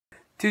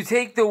To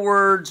take the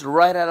words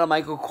right out of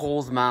Michael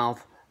Cole's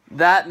mouth,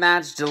 that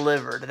match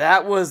delivered.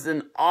 That was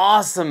an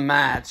awesome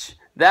match.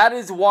 That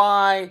is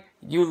why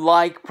you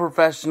like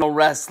professional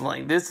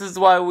wrestling. This is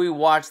why we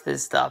watch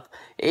this stuff.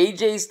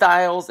 AJ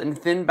Styles and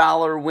Finn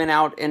Bálor went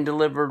out and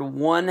delivered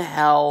one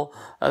hell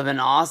of an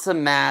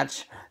awesome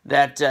match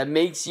that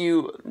makes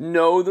you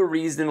know the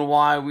reason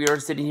why we are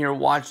sitting here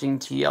watching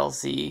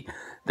TLC.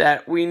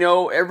 That we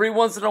know every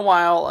once in a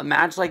while a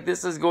match like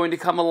this is going to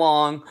come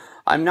along.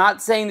 I'm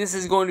not saying this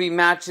is going to be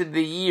match of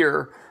the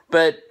year,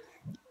 but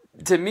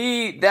to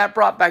me, that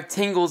brought back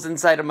tingles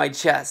inside of my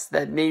chest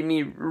that made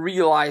me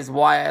realize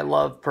why I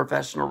love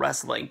professional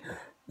wrestling.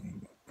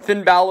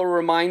 Finn Bálor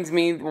reminds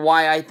me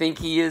why I think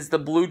he is the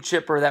blue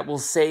chipper that will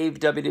save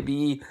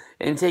WWE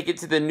and take it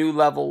to the new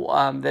level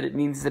that it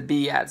needs to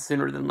be at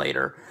sooner than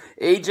later.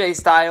 AJ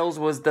Styles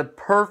was the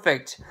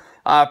perfect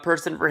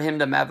person for him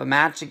to have a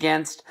match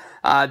against.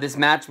 This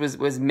match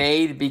was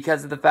made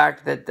because of the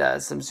fact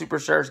that some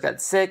superstars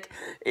got sick.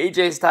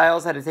 AJ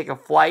Styles had to take a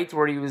flight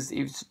where he was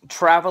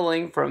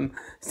traveling from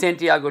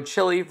Santiago,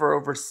 Chile for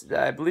over,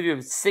 I believe it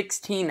was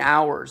 16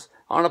 hours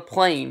on a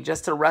plane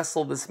just to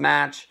wrestle this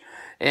match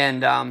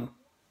and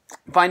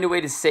find a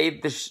way to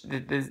save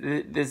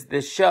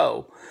this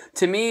show.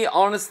 To me,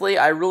 honestly,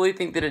 I really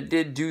think that it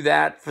did do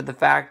that for the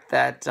fact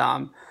that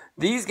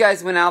these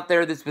guys went out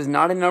there. This was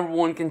not a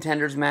 #1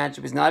 contenders match.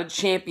 It was not a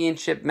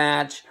championship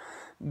match.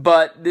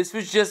 But this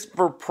was just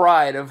for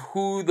pride of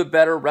who the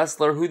better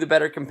wrestler, who the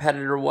better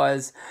competitor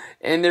was.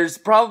 And there's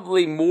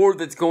probably more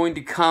that's going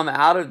to come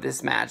out of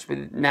this match.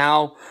 With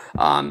now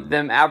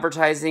them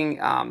advertising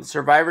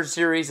Survivor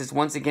Series is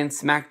once again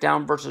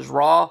SmackDown versus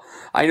Raw.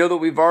 I know that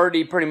we've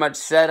already pretty much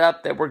set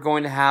up that we're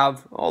going to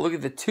have, oh, look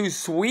at the two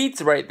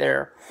suites right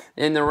there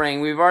in the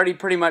ring. We've already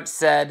pretty much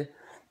said,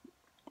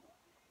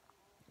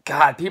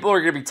 God, people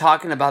are going to be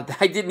talking about that.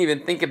 I didn't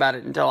even think about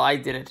it until I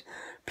did it.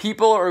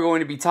 People are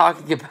going to be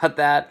talking about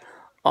that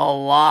a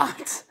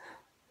lot.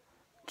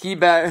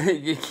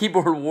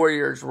 Keyboard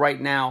warriors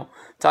right now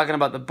talking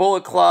about the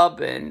Bullet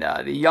Club and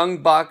the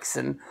Young Bucks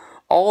and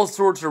all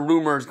sorts of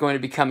rumors going to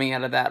be coming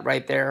out of that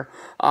right there.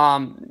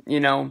 To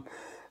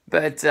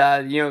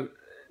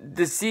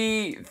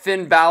see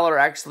Finn Bálor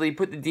actually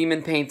put the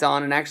demon paint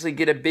on and actually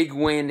get a big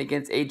win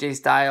against AJ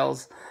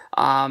Styles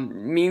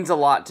means a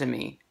lot to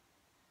me.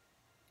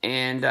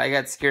 And I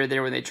got scared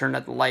there when they turned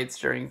out the lights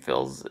during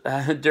Finn's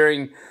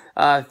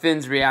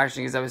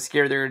reaction, because I was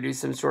scared they were going to do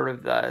some sort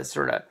of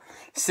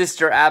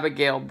Sister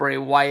Abigail Bray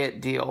Wyatt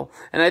deal.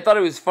 And I thought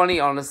it was funny,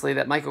 honestly,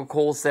 that Michael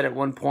Cole said at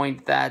one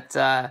point that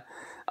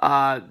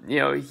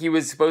he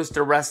was supposed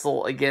to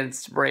wrestle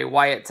against Bray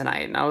Wyatt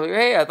tonight. And I was like,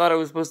 hey, I thought it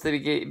was supposed to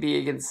be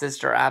against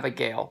Sister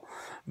Abigail.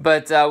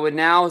 But with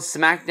now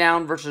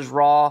SmackDown versus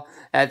Raw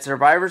at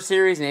Survivor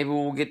Series, maybe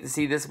we'll get to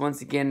see this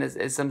once again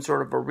as some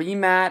sort of a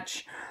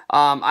rematch.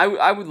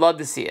 I would love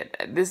to see it.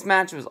 This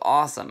match was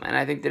awesome, and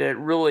I think that it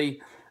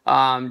really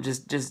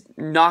just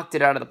knocked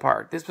it out of the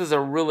park. This was a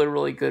really,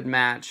 really good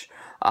match.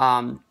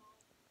 TLC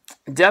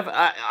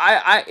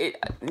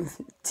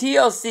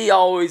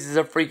always is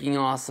a freaking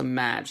awesome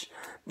match,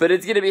 but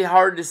it's going to be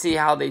hard to see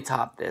how they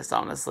top this,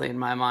 honestly, in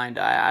my mind.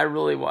 I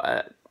really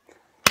want.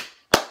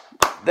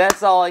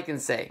 That's all I can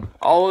say.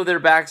 All of their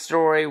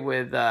backstory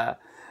with, the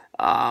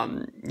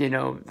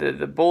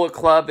Bullet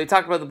Club. They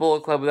talked about the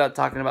Bullet Club without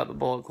talking about the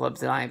Bullet Club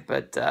tonight.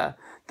 But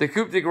the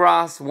coup de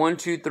grace, 1,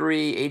 2,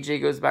 3.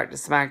 AJ goes back to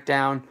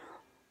SmackDown.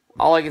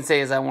 All I can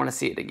say is I want to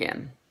see it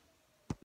again.